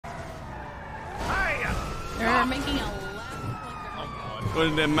They're making a left.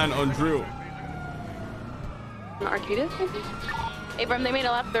 Putting that man on drill. Arcadis? Abram, they made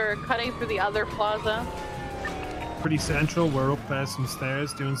a left. They're cutting through the other plaza. Pretty central. We're up some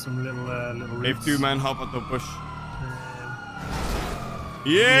stairs doing some little routes. If two men hop at the bush.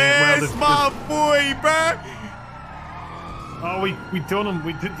 Yeah, yes, my boy, bro. Oh, we done him.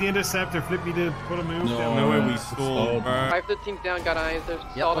 We did the interceptor. Flippy did put a move down. No way we stalled, bro. 5 the team's down, got eyes.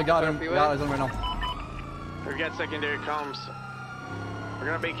 Yep, we got him. We got eyes on right now. Forget secondary comms. We're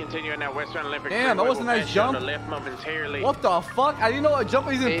gonna be continuing that westbound Olympic. Damn, that was a nice jump. On the left momentarily. What the fuck? I didn't know a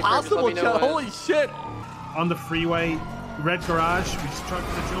jump is impossible, Chad. Holy shit. On the freeway, red garage. We just tried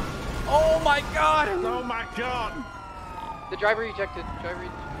to jump. Oh my god. Oh my god. The driver ejected.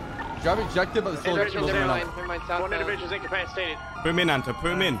 Driver ejected, but still Never moving mind. around. Never mind. South. One individual's incapacitated. Put him in, Anto.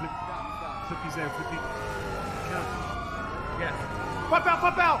 Put him in. Flippy's out. Flippy. Yeah. Pop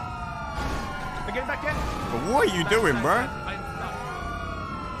out. I get back in. But what are you doing, bro?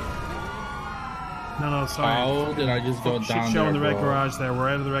 No, sorry. How did I just go down shit show in the red bro? garage there. We're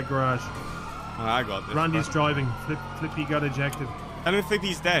out of the red garage. Oh, I got this. Randy's driving. Flippy got ejected. I don't think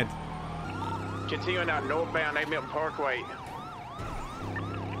he's dead. Continuing out northbound 8 Milton Parkway.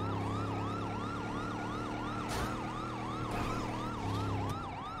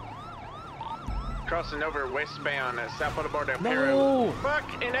 Crossing over westbound at South Boulevard del Perro. No.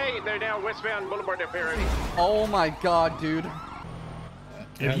 Fucking A, they're down westbound Boulevard del Perro. Oh my god, dude.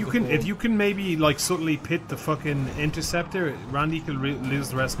 If you can maybe like subtly pit the fucking interceptor, Randy could lose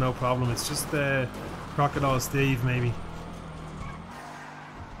the rest no problem. It's just Crocodile Steve maybe.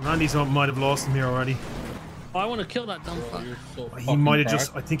 Randy's might have lost him here already. Oh, I want to kill that dumb fuck. He might have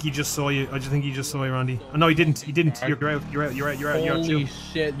just. I think he just saw you. I just think he just saw you, Randy. Oh, no, he didn't. He didn't. You're out. You're out. You're out. You're out. You're out. Holy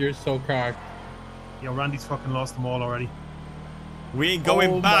shit, you're so cracked. Yo, Randy's fucking lost them all already. We ain't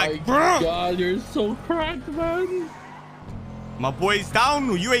going back, bro. God, you're so cracked, man. My boy's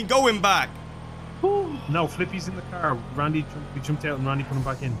down. You ain't going back. No, Flippy's in the car. Randy, we jumped out and Randy put him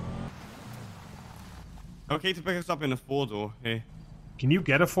back in. Okay, to pick us up in a 4-door. Hey. Can you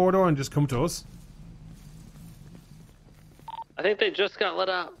get a 4-door and just come to us? I think they just got let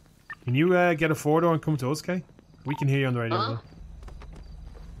out. Can you get a 4-door and come to us, Kay? We can hear you on the radio.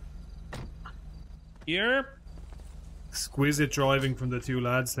 Here. Exquisite driving from the two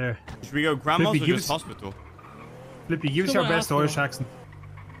lads there. Should we go grandma's or just hospital? Flippy, give us your best Irish accent.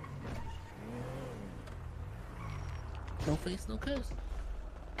 No face, no case.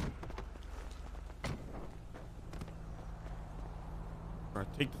 Bro,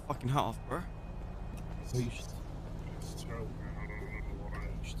 take the fucking hat off, bro. So you should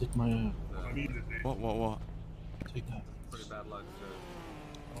stick my What? Take that. Pretty bad luck.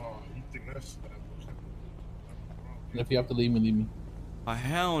 Oh, you think that's bad? And if you have to leave me. Oh,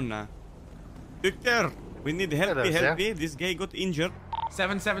 hell nah. Doctor, we need help me. This guy got injured.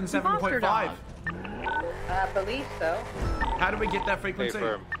 777.5. I believe so. How do we get that frequency?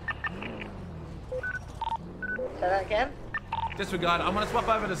 Say that again? Disregard. I'm gonna swap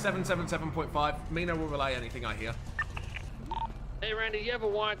over to 777.5. Mina will relay anything I hear. Hey, Randy, you have a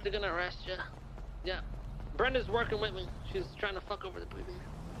warrant? They're gonna arrest you. Yeah. Brenda's working with me. She's trying to fuck over the baby.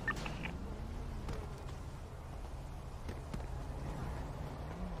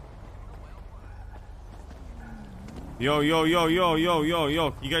 Yo. You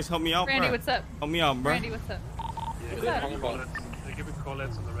guys help me out, Randy, bro. what's up? Help me out, bro. Randy, what's up? They're giving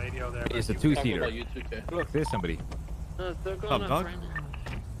call-outs on the radio there. It's a 2-seater. Look, there's somebody. They're What's going up, dog? Randy.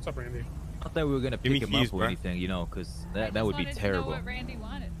 What's up, Randy? I thought we were gonna Give me pick him keys, up or bro. anything, you know, because that would be Wanted to know terrible. what Randy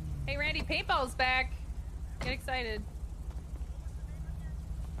wanted. Hey, Randy, paintball's back. Get excited.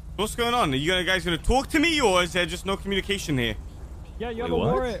 What's going on? Are you guys gonna talk to me, or is there just no communication here? Yeah, you have a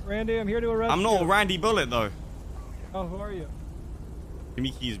warrant, Randy. I'm here to arrest you. I'm not Randy Bullet, though. Oh, who are you? Give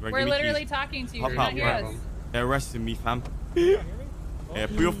me keys, bro. We're Give me literally keys. talking to you. Hop You're out, not hear bro. us. They're arresting me, fam. Yeah,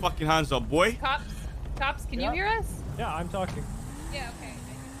 put your fucking hands up, boy. Cops, can you hear us? Yeah, I'm talking. Yeah, okay.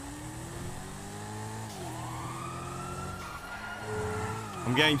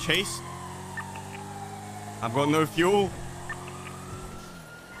 I'm getting chased. I've got no fuel.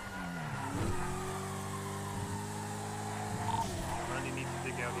 Randy needs to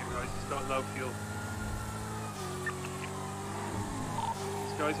dig out here, guys. He's got low fuel.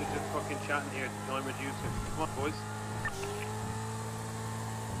 These guys are just fucking chatting here. Time reducer. Come on, boys.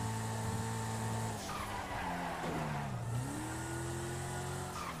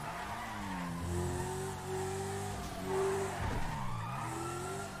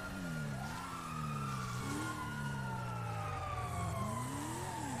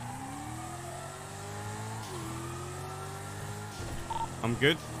 I'm I'm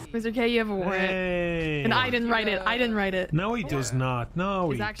good. Mr. K, you have a warrant. Hey. And I didn't write it. I didn't write it. No, he does not. No,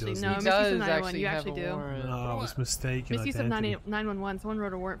 He's he actually doesn't. no. He Misuse does of 911. actually You have actually a do. warrant. No, it was mistaken Misuse of identity. 911. Someone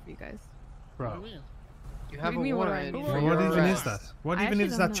wrote a warrant for you guys. Bro. You have a What do you mean, what do I warrant. mean? for What your even is arrest. that? What I even actually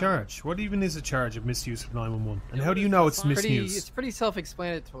is don't that know. charge? What even is a charge of misuse of 911? And how do you know it's misuse? It's pretty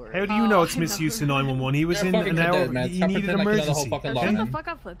self-explanatory. How do you know it's I know. misuse of 911? He was They're in fucking an hour. dead, man. He Stop needed pretending like you know the whole emergency. fucking Shut law. the fuck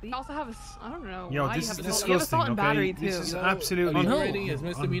up, Flippy. You also have I don't know. Yo, why this you is have disgusting. You have assault and battery Okay, this is too. absolutely. On who? on- It's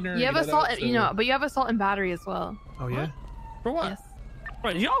misdemeanor. You have know assault, that, so- you know, but you have assault and battery as well. Oh yeah. For what? Yes.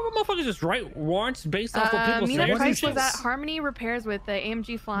 Right, y'all motherfuckers just write warrants based off what people Mina say. Price was this? at Harmony Repairs with the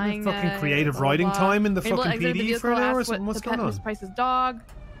AMG flying. Fucking creative blah, writing blah. time in the Able to fucking exit the PD for an vehicle, hour or asked something? What's to going pet on? Miss Price's dog.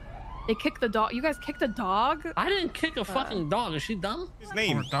 They kicked the dog. You guys kicked a dog? I didn't kick a fucking dog. Is she dumb? His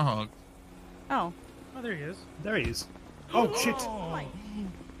name. Dog. Oh. Oh, there he is. There he is. Oh shit.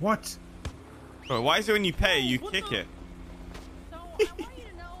 What? Bro, why is it when you pay, you kick it? So I want you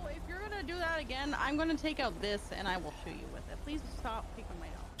to know, if you're gonna do that again, I'm gonna take out this and I will shoot you with it. Please stop taking my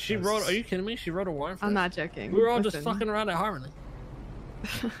dog. She wrote. Are you kidding me? She wrote a warrant for I'm this? not joking. We were all just Listen. fucking around at Harmony.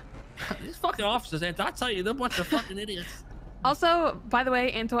 These fucking officers, Anto, I tell you, they're a bunch of fucking idiots. Also, by the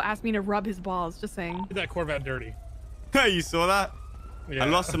way, Anto asked me to rub his balls. Just saying. That Corvette dirty. Hey, you saw that? Yeah. I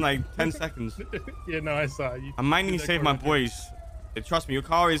lost him like 10 seconds. Yeah, no, I saw you. I'm minding did that save my Corvette boys. Trust me, your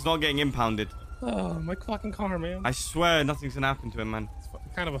car is not getting impounded. Oh, my fucking car, man. I swear nothing's gonna happen to him, man.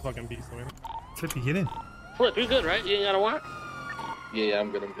 It's kind of a fucking beast, man. Flippy, get in. Flip, you good, right? You ain't got a warrant? Yeah,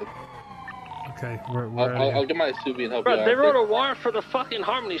 I'm good. I'm good. Okay, where I'll get my Subi and help you Bro, out. they wrote a warrant for the fucking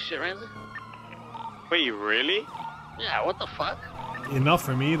Harmony shit, Ramsey. Wait, really? Yeah, what the fuck? Enough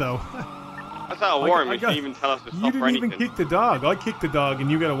for me though. That's not a warrant, I we didn't even tell us to You stop for didn't even anything. kick the dog. I kicked the dog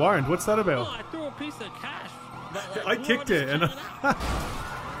and you got a warrant. What's that No, about? I threw a piece of cash. But, I kicked it and I'm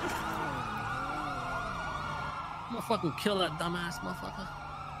gonna fucking kill that dumbass motherfucker.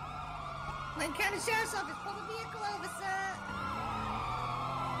 Lynn County Sheriff's Office, pull the vehicle over, sir.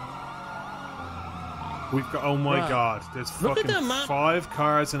 we've got. Oh my Bruh. god, there's Look at fucking the amount- 5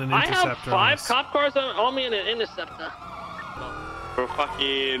 cars and an I interceptor. have 5 on cop cars on me and an interceptor. We're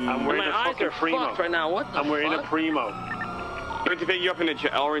fucking... I'm wearing My a eyes fucking are Primo. fucked right now. What the I'm wearing a fuck? Primo. Going to pick you up in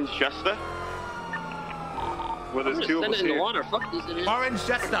a orange Jester? Well, I'm there's just 2 of send us it in the here. water. Fuck these idiots. Orange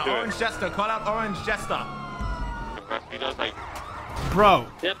Jester, Do it. Orange Jester. Call out Orange Jester. Bro,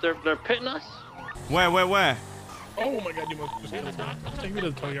 Yep, they're pitting us. Where? Oh my god, you must just take me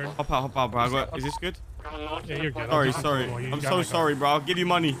to the tow yard. Hop out, bro. Is this good? Yeah, you're good. Sorry. I'm so sorry, bro. I'll give you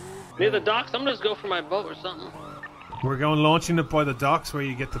money. Near the docks, I'm gonna just go for my boat or something. we're going launching it by the docks where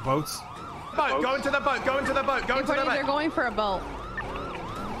you get the boats. Boat, go into the boat, go into the boat, go into the They're boat. going for a boat.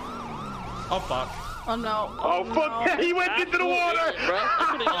 Oh fuck. Oh no. Oh, fuck yeah, he went into the water! Bro,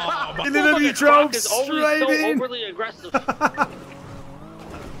 that's what He literally Fucking drove croc is always straight so in. overly aggressive.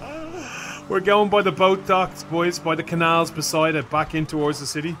 We're going by the boat docks, boys, by the canals beside it, back in towards the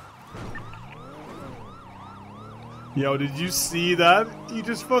city. Yo, did you see that? He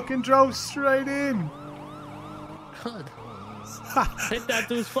just fucking drove straight in. Good. Hit that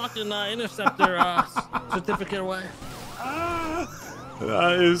dude's fucking interceptor certificate away.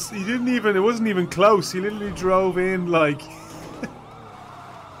 That is, he didn't even, it wasn't even close. He literally drove in like.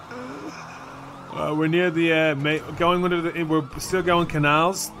 We're near the, going under the, we're still going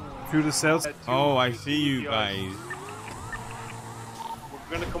canals through the south. Oh, I see you guys.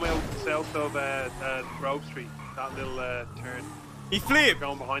 We're gonna come out south of Grove Street, that little turn. He flipped.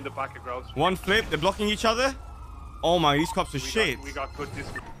 Going behind the back of Grove Street. One flip. They're blocking each other. Oh my, these cops are shit. We got good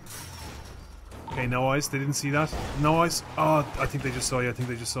distance. Okay, no eyes. They didn't see that. No eyes. Oh, I think they just saw you.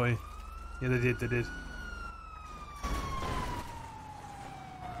 Yeah, they did.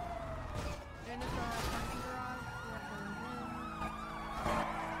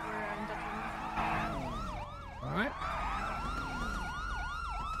 Alright.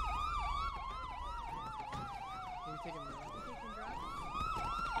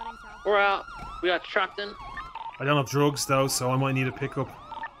 We're out. We got trapped in. I don't have drugs though, so I might need a pickup.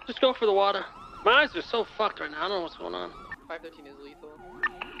 Just go for the water. My eyes are so fucked right now. I don't know what's going on. 513 is lethal.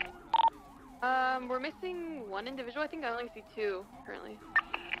 We're missing 1 individual. I think I only see 2 currently.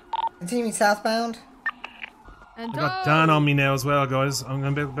 Continuing southbound. And I got Dan on me now as well, guys. I'm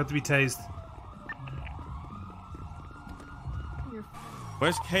about to be tased.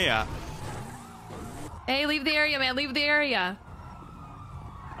 Where's Kay at? Hey, leave the area, man. Leave the area.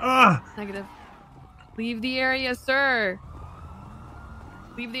 Ah! Negative. Leave the area, sir.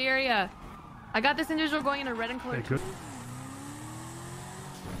 Leave the area. I got this individual going in a red and colored. Okay, good.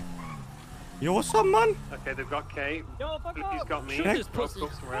 Yo, what's up, man? Okay, they've got Kay. Yo, fuck He's off. got me. Shoot this Crocs,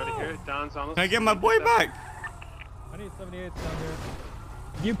 pussy. we're out of here. Dan's on us. Can I get my boy back? I need 78 down here.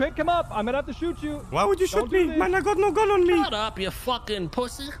 You pick him up, I'm gonna have to shoot you. Why would you shoot Don't do me? this. Man, I got no gun on me. Shut up, you fucking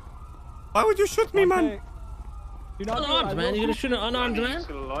pussy. Why would you shoot me, man? Do not do it. I Unarmed, man. will You're gonna shoot shoot an unarmed You man?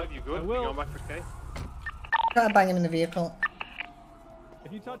 still alive? You good? I will. You going back for K? Try to bang him in the vehicle.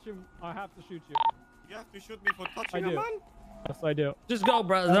 If you touch him, I have to shoot you. You have to shoot me for I touching a do. man? Yes, I do. Just go,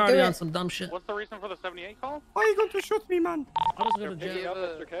 bro. They're Don't already do on it. some dumb shit. What's the reason for the 78 call? Why are you going to shoot me, man? I'll just go to Pick me jail. up,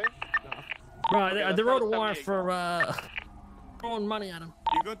 Mr. K? Bro, they that's wrote a not a warrant 78 for throwing money at him.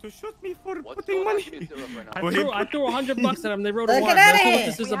 You're going to shoot me for putting money? I threw $100 at him. They wrote a Look warrant. at That's what it.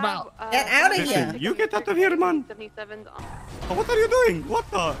 this is about. Get out of Listen, here. you get out of here, man. 77's on. Oh, what are you doing? What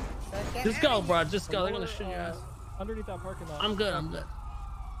the? Just go, bro. Just go. They're gonna shoot your ass. Underneath that parking lot. I'm good. I'm good.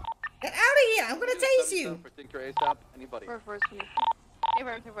 Get out of here. I'm gonna tase you. For Tinker ASAP. Anybody? For first one. Hey,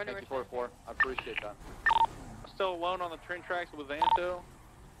 Vern, Thank you, 4-4. I appreciate that. Still alone on the train tracks with Anto.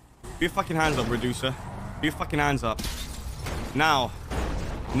 Put your fucking hands up, reducer. Put your fucking hands up. Now.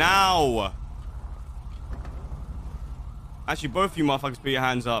 Now. Actually, both of you motherfuckers put your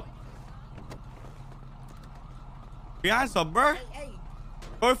hands up. Put your hands up, bruh.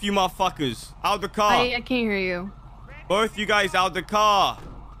 Both of you motherfuckers. Out the car. I can't hear you. Both you guys out the car.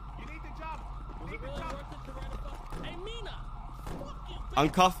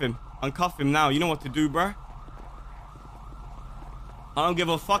 Uncuff him. Uncuff him now. You know what to do, bruh. I don't give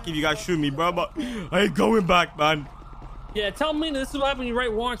a fuck if you guys shoot me, bro, but I ain't going back, man. Yeah, tell me this is what happens when you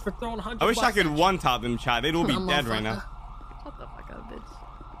write warrants for throwing $100. I wish I could one-tap them, chat. They'd all be dead right now. Shut the fuck up,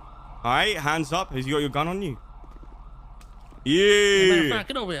 bitch. Alright, hands up. Has you got your gun on you? Matter of Yeah. fact,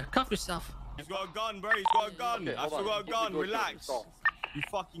 get over here. Cuff yourself. He's got a gun, bro. He's got a gun. Okay, I've still got a gun. Relax. Stall. You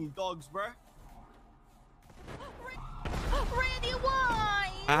fucking dogs, bro. Randy, why?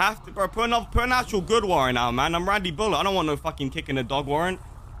 I have to, bro. Put an actual good warrant out, man. I'm Randy Bullet. I don't want no fucking kicking a dog warrant.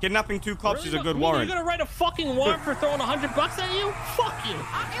 Kidnapping 2 cops is a good warrant. You're gonna write a fucking warrant for throwing $100 at you? Fuck you.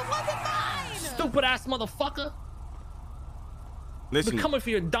 It wasn't mine. Stupid ass motherfucker. Listen. We're coming for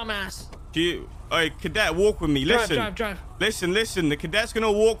your dumb ass. Alright, cadet, walk with me. Listen. Drive. Listen. The cadet's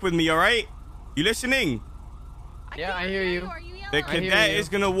gonna walk with me, alright? You listening? Yeah, I hear you. The cadet is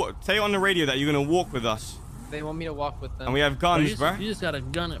gonna walk. Say on the radio that you're gonna walk with us. They want me to walk with them. And we have guns, bro. You just gotta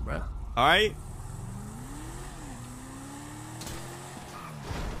gun it, bro. Alright?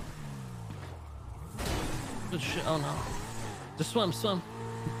 Good shit. Oh no. Just swim.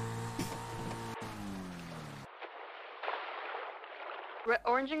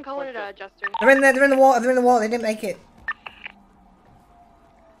 Orange and colored, Jester. They're in there. They're in the water. They're in the water. They didn't make it.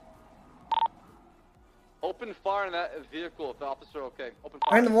 Open fire in that vehicle if the officer okay. Open They're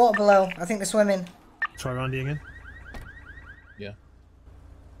fire. in the water below. I think they're swimming. Try Randy again. Yeah.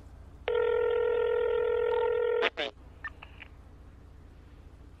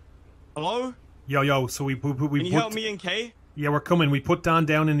 Hello? Yo. So we Can you help me and Kay? Yeah, we're coming. We put Dan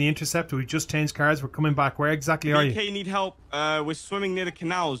down in the intercept. We just changed cars. We're coming back. Where exactly are you? Kay need help. We're swimming near the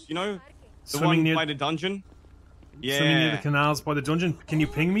canals, you know? The Swimming one near- by the dungeon? Yeah. Swimming near the canals by the dungeon. Can you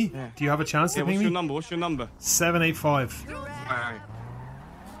ping me? Yeah. Do you have a chance to Yeah, ping what's me? your number? What's your number? 785. Alright.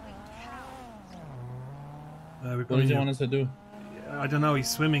 We're What going does he in. want us to do? I don't know. He's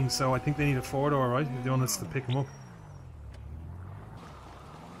swimming, so I think they need a 4-door, right? They want us to pick him up.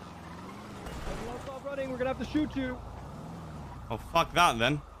 Stop running. We're gonna have to shoot you. Oh, fuck that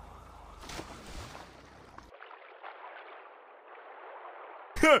then.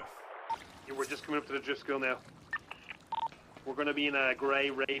 We're just coming up to the drift school now. We're going to be in a grey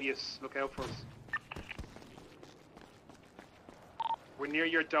radius. Look out for us. We're near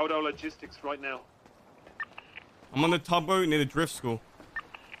your Dodo Logistics right now. I'm on the tugboat near the drift school.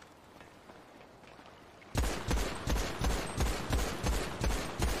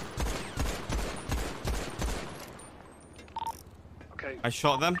 Okay. I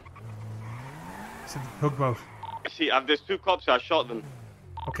shot them. It's a tugboat. See, there's 2 cops here. I shot them.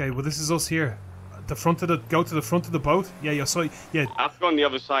 Okay, well this is us here. The front of the go to the front of the boat. Yeah, yeah. So yeah, I have to go on the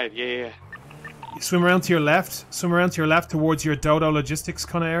other side. Yeah. you swim around to your left. Swim around to your left towards your Dodo Logistics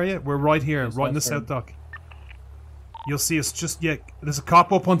kind of area. We're right here, right in the south dock. You'll see us just there's a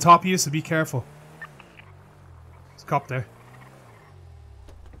cop up on top of you, so be careful. There's a cop there.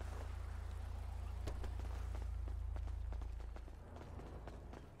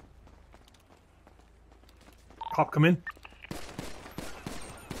 Cop, come in.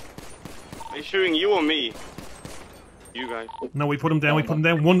 Are they shooting you or me? You guys. No, we put him down. We put him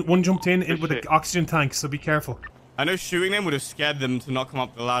down. One jumped in Good with an shit. oxygen tank, so be careful. I know shooting them would have scared them to not come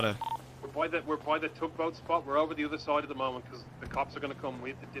up the ladder. We're by the tugboat spot. We're over the other side at the moment because the cops are going to come. We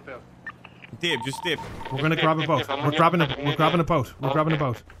have to dip out. Just dip. We're gonna grab a boat. We're grabbing a boat. We're grabbing a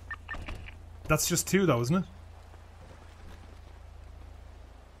boat. That's just 2 though, isn't it?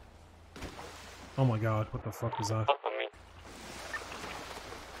 Oh my god, what the fuck is that?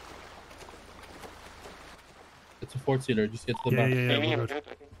 It's a 4-seater. Just get to the Yeah, back. yeah, we're good.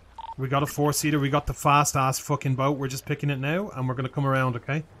 We got a 4-seater. We got the fast ass fucking boat. We're just picking it now, and we're gonna come around,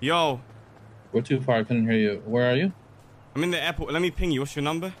 okay? Yo. We're too far. I couldn't hear you. Where are you? I'm in the airport. Let me ping you. What's your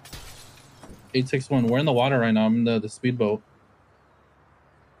number? 861. We're in the water right now. I'm in the speedboat.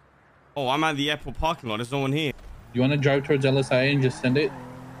 Oh, I'm at the airport parking lot. There's no one here. You want to drive towards LSIA and just send it?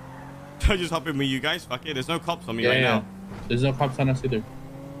 I just hop in with you guys. Fuck it. There's no cops on me right now. There's no cops on us either.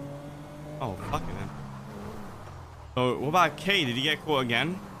 Oh, fuck it then. So, what about Kay? Did he get caught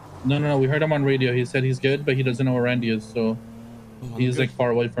again? No. We heard him on radio. He said he's good, but he doesn't know where Randy is, so he's like far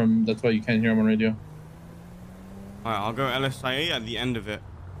away from. That's why you can't hear him on radio. Alright, I'll go LSIA at the end of it.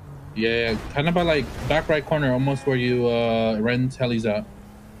 Yeah, kind of by like back right corner, almost where you rent helis at.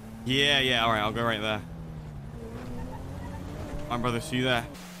 Yeah. Alright, I'll go right there. My brother, see you there.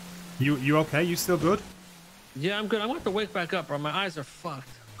 You okay? You still good? Yeah, I'm good. I'm gonna have to wake back up, bro. My eyes are fucked.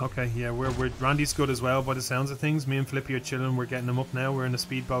 Okay, yeah, we're Randy's good as well by the sounds of things. Me and Flippy are chilling. We're getting him up now. We're in a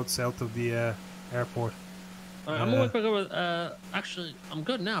speedboat south of the airport. Alright, I'm gonna wake back up with, actually, I'm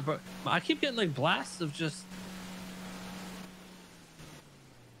good now, but I keep getting like blasts of just.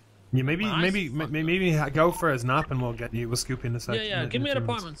 Yeah, maybe go for his nap and we'll scoop in a second. Yeah, give me an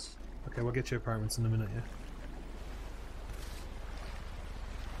apartments. Okay, we'll get you apartments in a minute, yeah.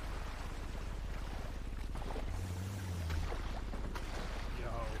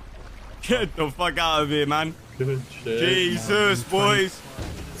 Get the fuck out of here, man. Good shit. Jesus, boys.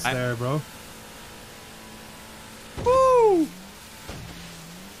 It's there, bro.